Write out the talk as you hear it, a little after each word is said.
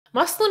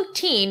Muslim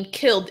teen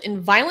killed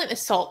in violent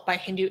assault by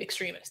Hindu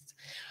extremists.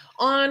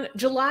 On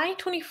July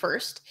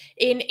 21st,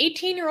 an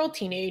 18-year-old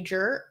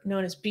teenager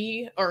known as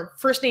B, or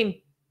first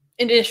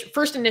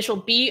initial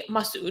B,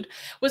 Masood,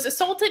 was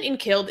assaulted and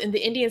killed in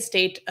the Indian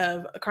state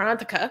of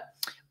Karnataka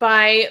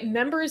by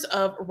members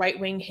of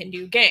right-wing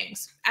Hindu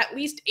gangs. At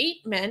least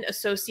 8 men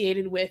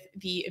associated with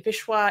the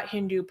Vishawa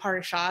Hindu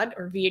Parishad,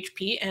 or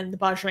VHP, and the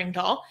Bajrang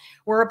Dal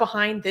were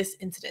behind this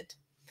incident.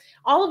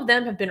 All of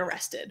them have been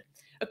arrested.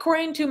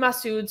 According to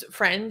Masood's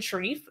friend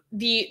Sharif,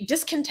 the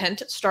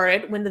discontent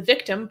started when the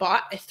victim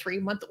bought a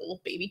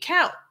 3-month-old baby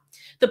cow.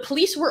 The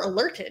police were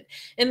alerted,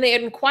 and they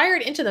had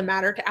inquired into the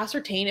matter to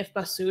ascertain if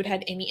Masood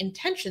had any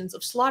intentions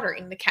of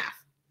slaughtering the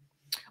calf.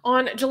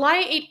 On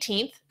July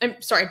 19th,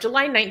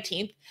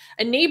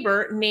 a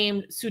neighbor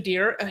named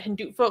Sudhir, a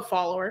Hindutva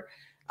follower,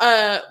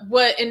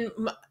 and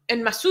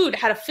Masood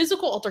had a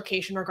physical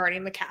altercation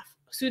regarding the calf.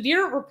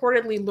 Sudhir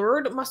reportedly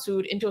lured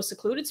Masood into a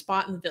secluded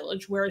spot in the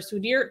village where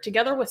Sudhir,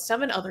 together with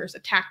 7 others,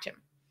 attacked him.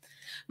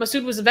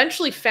 Masood was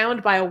eventually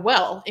found by a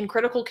well in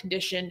critical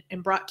condition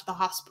and brought to the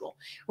hospital,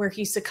 where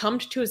he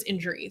succumbed to his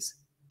injuries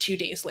 2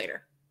 days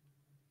later.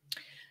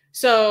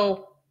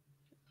 So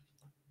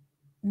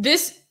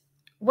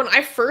when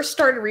I first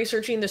started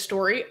researching the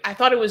story, I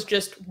thought it was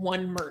just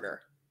one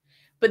murder.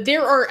 But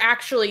there are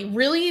actually,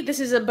 this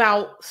is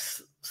about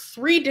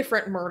 3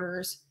 different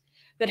murders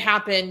that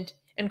happened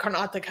in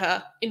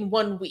Karnataka in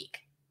 1 week.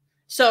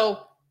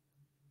 So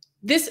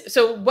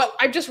what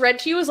I just read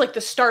to you is like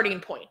the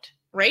starting point,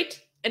 right?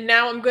 And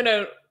now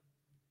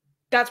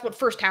that's what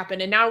first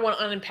happened. And now I want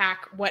to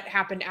unpack what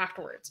happened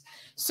afterwards.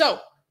 So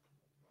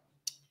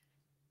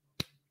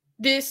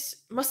this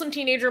Muslim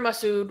teenager,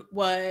 Masood,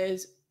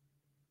 was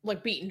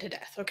like beaten to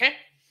death, okay?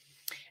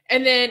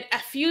 And then a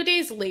few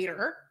days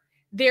later,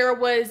 there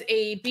was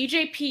a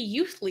BJP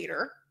youth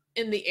leader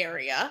in the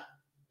area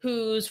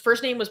whose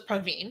first name was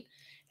Praveen.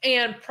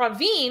 And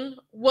Praveen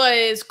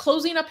was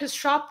closing up his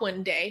shop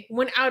one day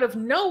when out of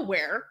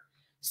nowhere,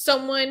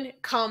 someone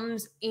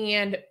comes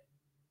and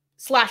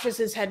slashes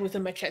his head with a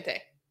machete.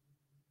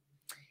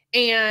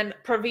 And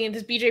Praveen,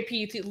 this BJP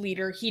youth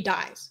leader, he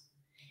dies.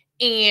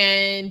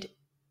 And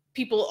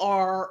people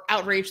are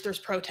outraged. There's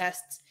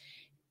protests.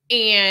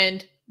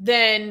 And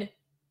then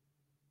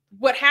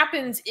what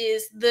happens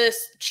is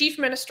this chief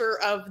minister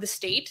of the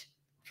state,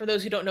 for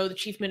those who don't know, the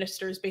chief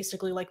minister is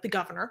basically like the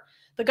governor.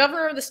 The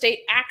governor of the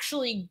state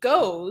actually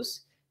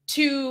goes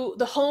to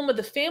the home of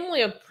the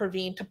family of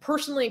Praveen to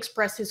personally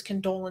express his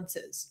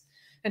condolences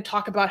and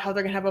talk about how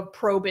they're going to have a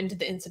probe into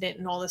the incident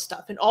and all this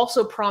stuff, and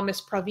also promise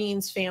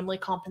Praveen's family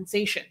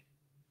compensation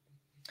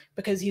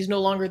because he's no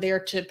longer there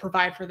to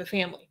provide for the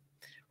family,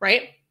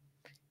 right?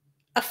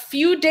 A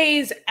few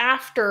days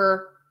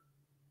after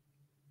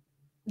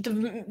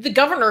the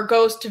governor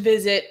goes to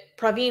visit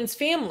Praveen's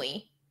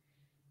family,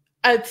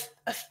 a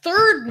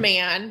third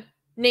man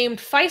named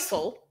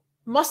Faisal,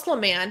 Muslim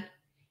man,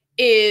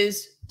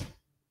 is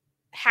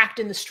hacked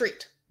in the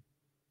street.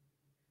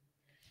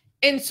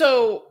 And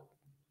so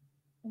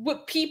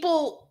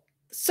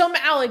some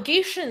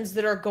allegations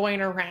that are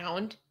going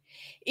around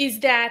is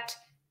that,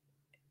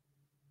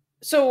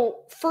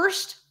 so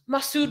first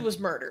Masood was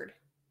murdered.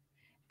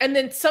 And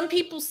then some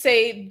people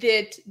say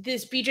that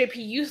this BJP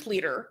youth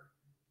leader,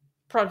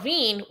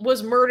 Praveen,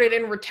 was murdered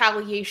in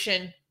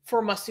retaliation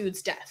for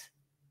Masood's death.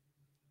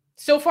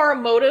 So far, a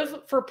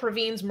motive for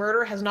Praveen's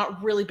murder has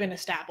not really been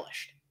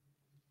established.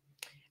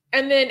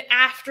 And then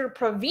after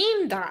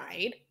Praveen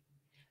died,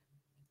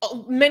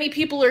 many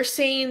people are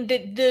saying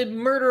that the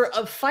murder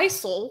of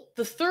Faisal,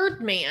 the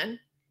third man,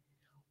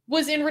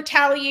 was in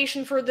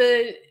retaliation for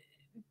the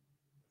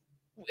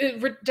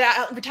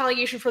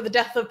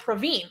death of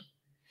Praveen.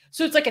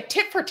 So it's like a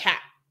tit for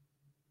tat.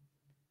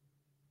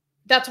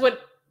 That's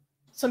what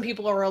some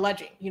people are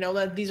alleging.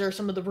 These are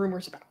some of the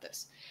rumors about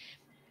this.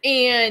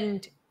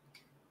 And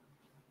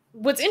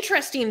what's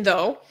interesting,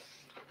 though,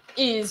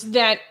 is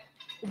that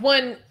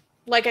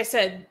like I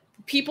said,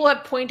 people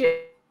have pointed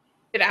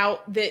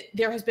out that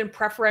there has been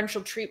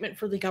preferential treatment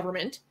for the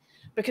government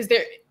because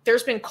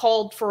there's been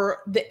called for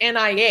the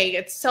NIA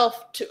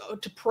itself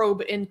to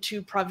probe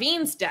into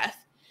Praveen's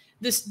death.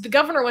 The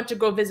governor went to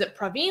go visit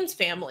Praveen's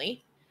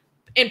family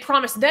and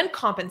promised them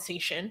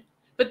compensation,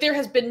 but there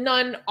has been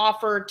none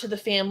offered to the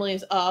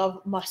families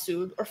of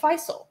Masood or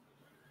Faisal.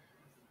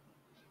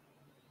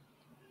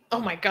 Oh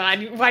my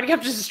God, why do you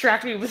have to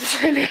distract me with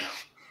this right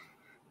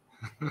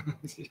now?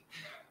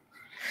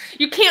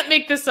 You can't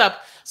make this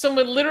up.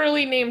 Someone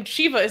literally named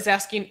Shiva is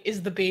asking,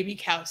 is the baby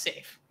cow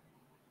safe?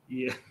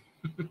 Yeah.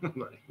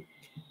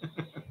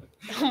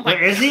 Oh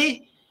Wait, is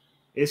he?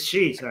 Is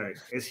she? Sorry.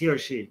 Is he or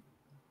she?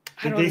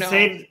 Did they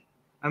say?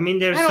 I mean,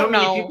 there's so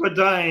many people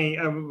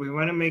dying. We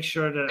want to make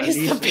sure that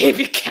is the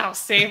baby cow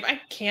safe?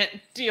 I can't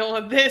deal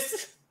with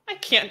this. I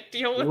can't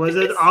deal with this. Was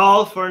it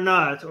all for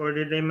naught, or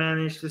did they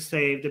manage to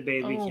save the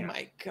baby cow? Oh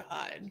my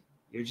God.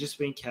 You're just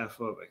being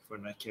catphobic for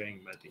not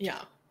caring about the cow.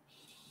 Yeah.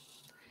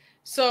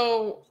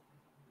 So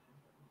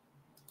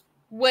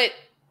what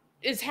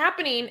is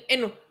happening,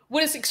 and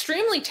what is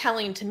extremely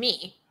telling to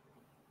me,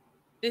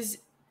 is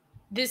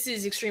this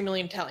is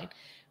extremely telling.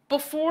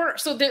 Back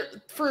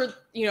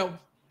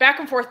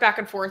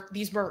and forth,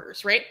 these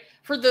murders, right?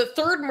 For the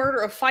third murder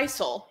of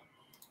Faisal,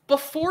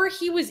 before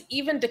he was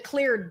even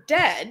declared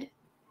dead,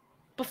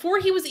 local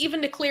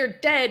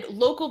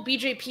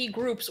BJP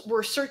groups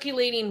were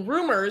circulating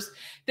rumors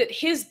that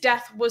his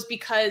death was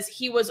because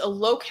he was a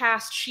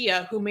low-caste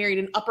Shia who married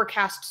an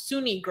upper-caste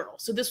Sunni girl.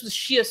 So this was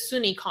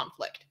Shia-Sunni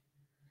conflict.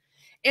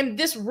 And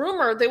this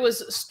rumor that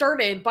was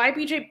started by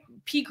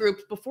BJP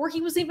groups before he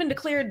was even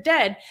declared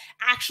dead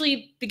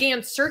actually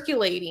began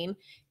circulating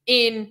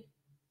in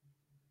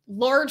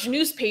large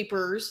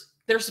newspapers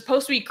that are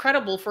supposed to be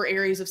credible for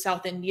areas of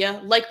South India,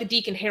 like the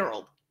Deccan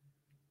Herald,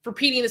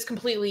 repeating this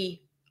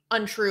completely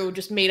untrue,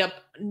 just made up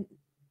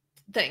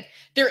thing.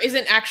 There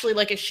isn't actually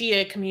like a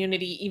Shia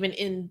community even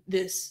in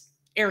this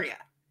area.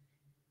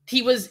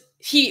 He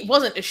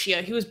wasn't a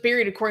Shia. He was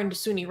buried according to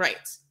Sunni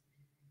rites,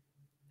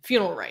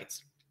 funeral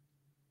rites.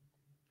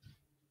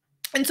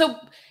 And so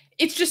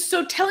it's just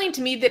so telling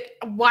to me that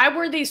why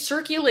were they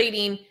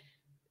circulating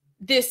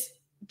this,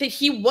 that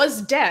he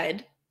was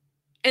dead,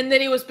 and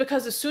that it was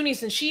because of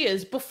Sunnis and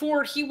Shias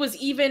before he was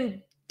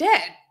even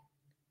dead?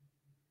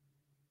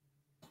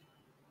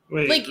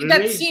 Wait, like, really?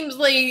 That seems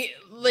like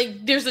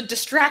there's a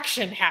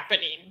distraction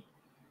happening,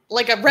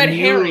 like a red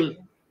herring.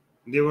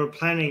 They were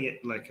planning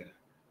it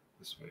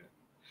this way.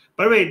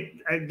 By the way,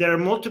 there are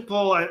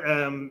multiple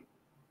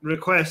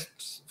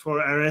requests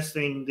for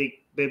arresting the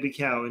baby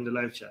cow in the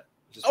live chat.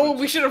 Oh,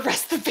 we should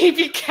arrest the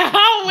baby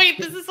cow. Wait,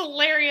 this is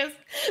hilarious.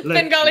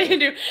 Bengali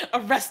Hindu,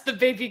 arrest the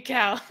baby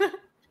cow.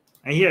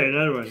 I hear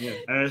another one. Yeah,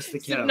 arrest the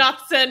cow.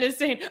 Natsen is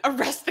saying,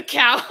 arrest the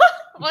cow.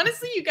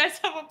 Honestly, you guys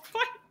have a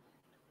point.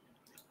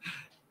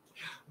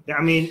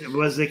 I mean,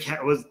 was the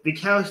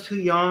cow too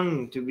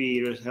young to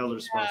be held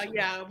responsible?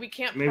 Yeah, we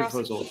can't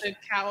prosecute the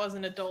cow as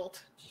an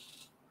adult.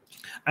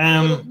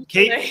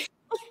 KP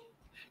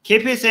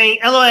is saying,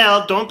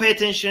 LOL, don't pay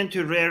attention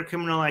to rare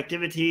criminal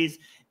activities.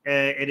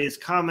 It is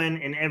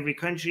common in every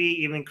country.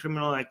 Even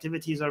criminal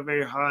activities are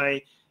very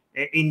high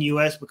in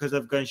US because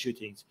of gun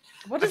shootings.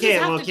 What does this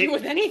have to do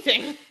with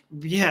anything?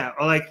 Yeah,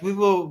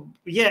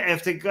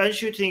 if the gun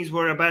shootings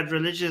were about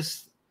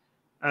religious,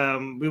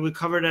 we would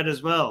cover that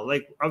as well.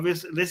 Like,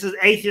 obviously, this is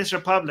Atheist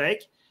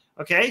Republic.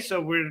 Okay, so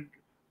we're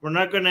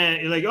not gonna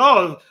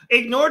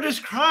ignore this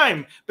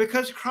crime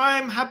because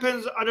crime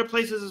happens other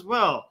places as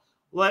well.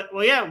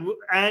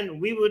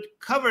 And we would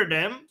cover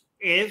them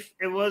if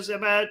it was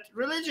about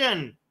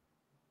religion.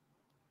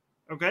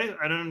 Okay,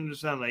 I don't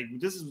understand. Like,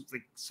 this is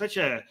such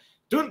a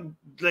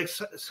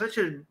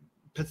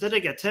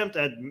pathetic attempt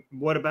at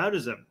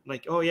whataboutism.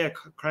 Like, oh yeah,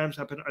 crimes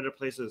happen other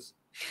places,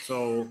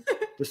 so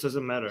this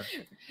doesn't matter.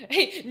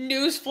 Hey,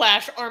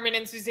 newsflash, Armin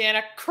and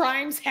Susanna,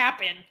 crimes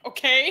happen.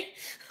 Okay,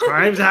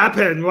 crimes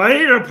happen. Why are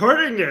you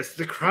reporting this?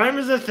 The crime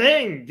is a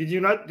thing. Did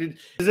you not?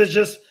 Is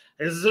it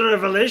a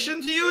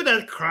revelation to you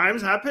that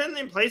crimes happen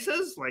in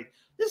places? Like,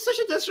 it's such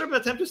a desperate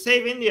attempt to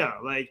save India.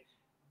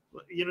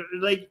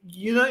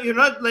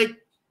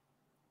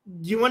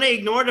 You want to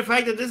ignore the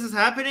fact that this is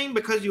happening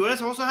because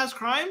US also has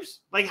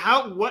crimes? Like,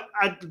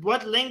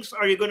 what links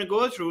are you going to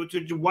go through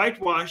to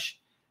whitewash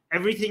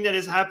everything that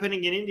is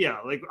happening in India?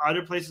 Like,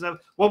 other places have.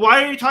 Well,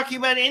 why are you talking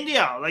about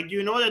India? Like,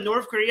 you know that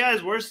North Korea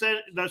is worse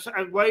than.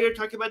 Why are you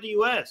talking about the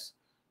US?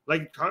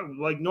 Like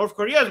North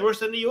Korea is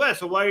worse than the US.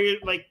 So why are you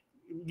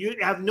you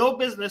have no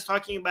business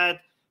talking about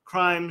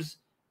crimes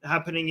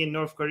happening in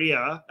North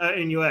Korea,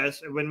 in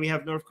US, when we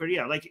have North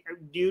Korea? Like,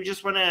 do you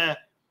just want to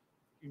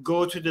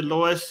go to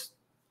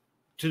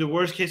the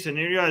worst case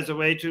scenario as a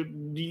way to?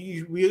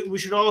 We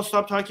should all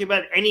stop talking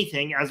about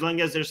anything as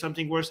long as there's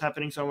something worse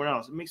happening somewhere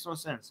else. It makes no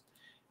sense.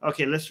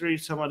 Okay, let's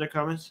read some other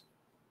comments.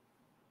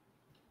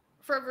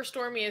 Forever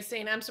Stormy is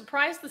saying, I'm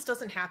surprised this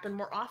doesn't happen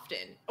more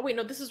often. Oh wait,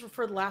 no, this is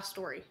for the last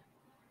story.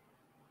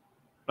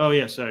 Oh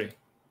yeah, sorry.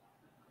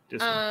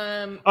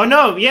 Oh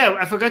no, yeah,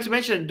 I forgot to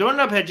mention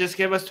Doorknob Head just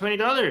gave us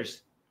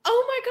 $20.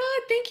 Oh my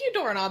god, thank you,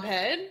 Doorknob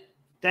Head.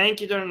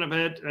 Thank you, Doorknob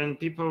Head. And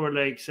people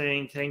were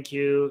saying thank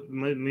you.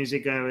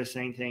 Music guy was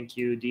saying thank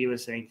you. D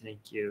was saying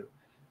thank you.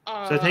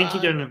 So thank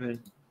you, Doorknob Head.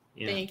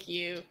 Yeah. Thank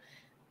you.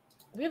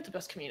 We have the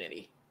best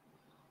community.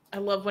 I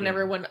love when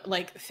everyone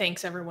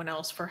thanks everyone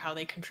else for how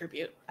they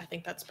contribute. I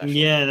think that's special.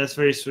 Yeah, that's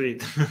very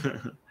sweet.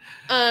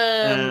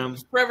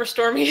 Forever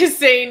Stormy is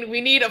saying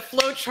we need a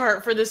flow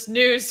chart for this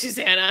news,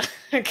 Susanna.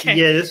 Okay.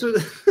 Yeah, this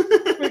was.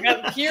 We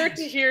got here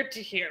to here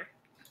to here.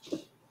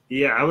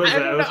 Yeah,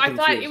 I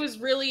thought it was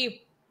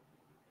really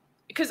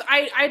because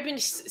I've been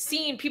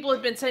seeing people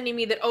have been sending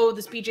me that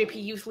this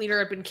BJP youth leader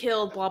had been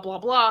killed, blah blah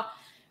blah,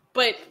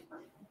 but.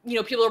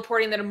 People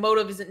reporting that a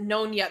motive isn't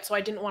known yet, so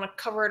I didn't want to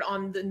cover it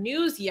on the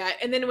news yet.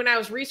 And then when I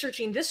was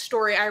researching this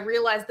story, I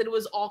realized that it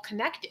was all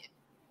connected.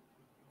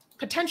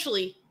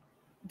 Potentially,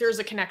 there's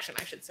a connection,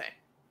 I should say.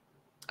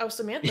 Oh,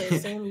 Samantha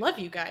is saying, love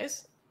you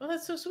guys. Oh,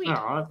 that's so sweet.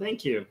 Oh,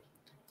 thank you.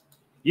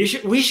 We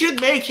should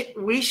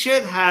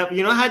have,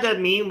 you know how that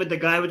meme with the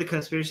guy with the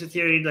conspiracy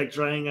theory,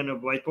 drawing on a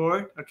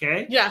whiteboard?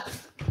 Okay. Yeah.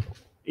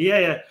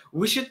 Yeah.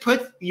 We should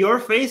put your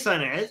face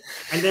on it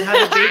and then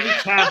have a baby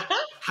cat.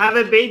 have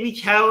a baby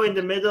cow in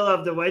the middle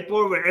of the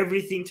whiteboard where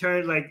everything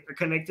turned like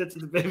connected to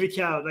the baby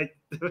cow. Like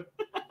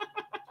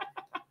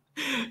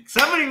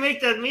somebody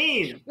make that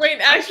meme. Wait,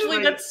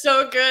 actually, that's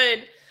so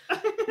good.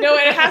 No,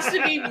 it has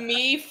to be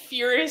me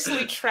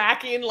furiously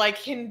tracking like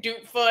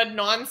Hindutva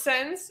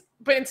nonsense,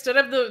 but instead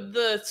of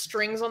the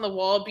strings on the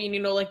wall being, you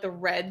know, like the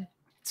red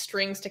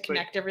strings to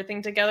connect everything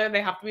together,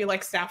 they have to be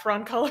like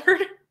saffron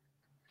colored.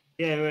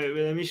 Yeah, wait,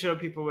 let me show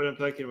people what I'm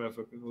talking about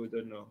for people who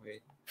don't know.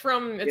 Wait.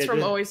 It's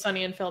from Always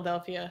Sunny in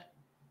Philadelphia.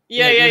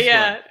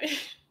 Yeah.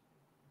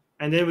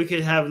 And then we could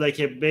have like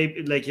a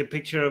baby, like a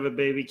picture of a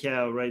baby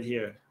cow right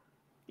here.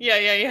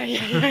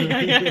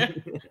 Yeah.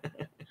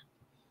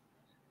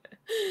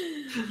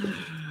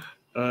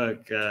 Oh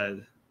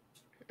God.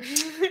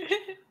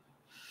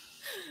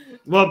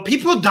 Well,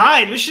 people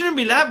died. We shouldn't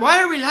be laughing.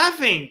 Why are we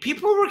laughing?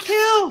 People were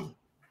killed.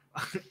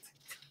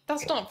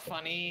 That's not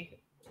funny.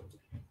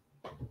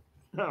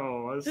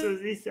 No, this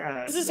is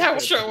sad. This is our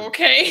show,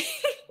 okay?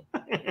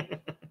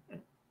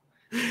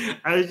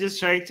 I was just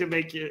trying to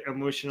make it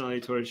emotionally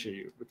torture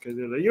you because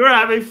you're like, you were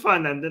having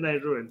fun and then I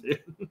ruined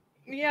it.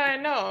 Yeah, I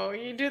know.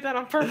 You do that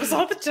on purpose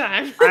all the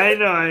time. I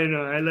know.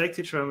 I like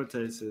to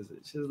traumatize Susan.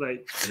 She's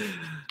like,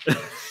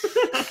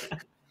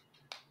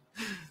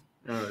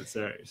 oh,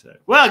 sorry.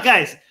 Well,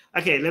 guys,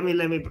 okay, let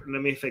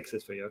me fix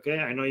it for you. Okay,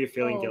 I know you're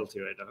feeling guilty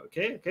right now.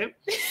 Okay.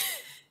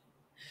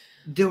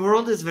 The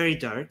world is very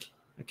dark.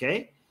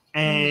 Okay,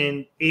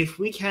 and if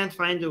we can't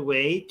find a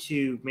way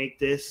to make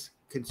this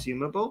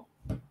consumable,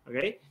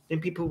 okay, then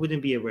people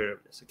wouldn't be aware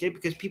of this. Okay,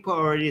 because people are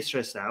already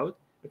stressed out.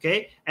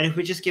 Okay, and if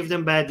we just give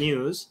them bad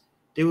news,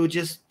 they will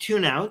just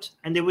tune out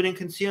and they wouldn't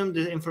consume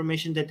the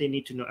information that they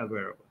need to know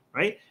aware of,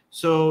 right?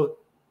 So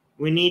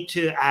we need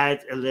to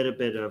add a little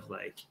bit of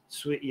like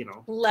sweet,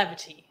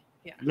 levity.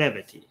 Yeah.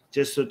 Levity,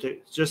 just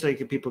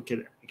like people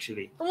can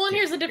actually. Well, and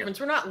here's the difference: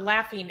 we're not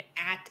laughing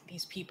at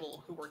these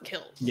people who were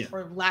killed,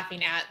 or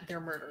laughing at their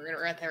murder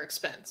or at their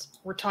expense.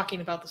 We're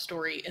talking about the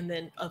story and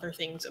then other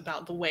things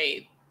about the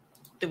way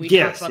that we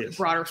talk about the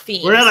broader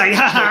themes. We're not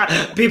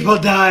like people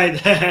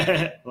died.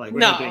 Like we're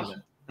not doing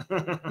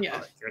that.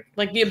 Yeah,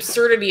 like the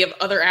absurdity of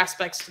other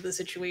aspects to the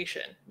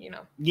situation,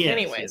 Yes,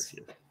 anyways,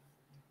 yes.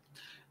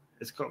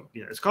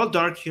 It's called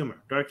dark humor.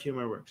 Dark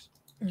humor works.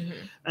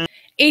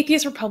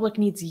 Atheist Republic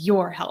needs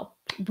your help.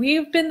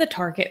 We've been the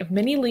target of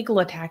many legal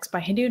attacks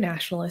by Hindu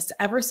nationalists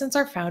ever since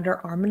our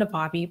founder Armin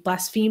Navabi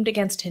blasphemed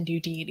against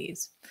Hindu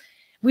deities.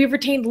 We have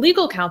retained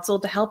legal counsel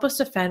to help us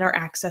defend our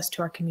access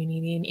to our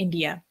community in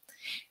India.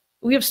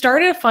 We have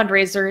started a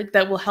fundraiser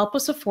that will help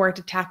us afford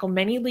to tackle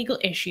many legal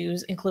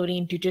issues,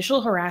 including judicial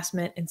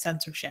harassment and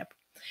censorship.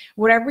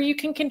 Whatever you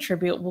can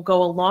contribute will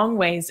go a long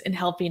ways in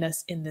helping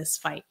us in this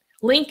fight.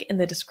 Link in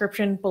the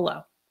description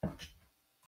below.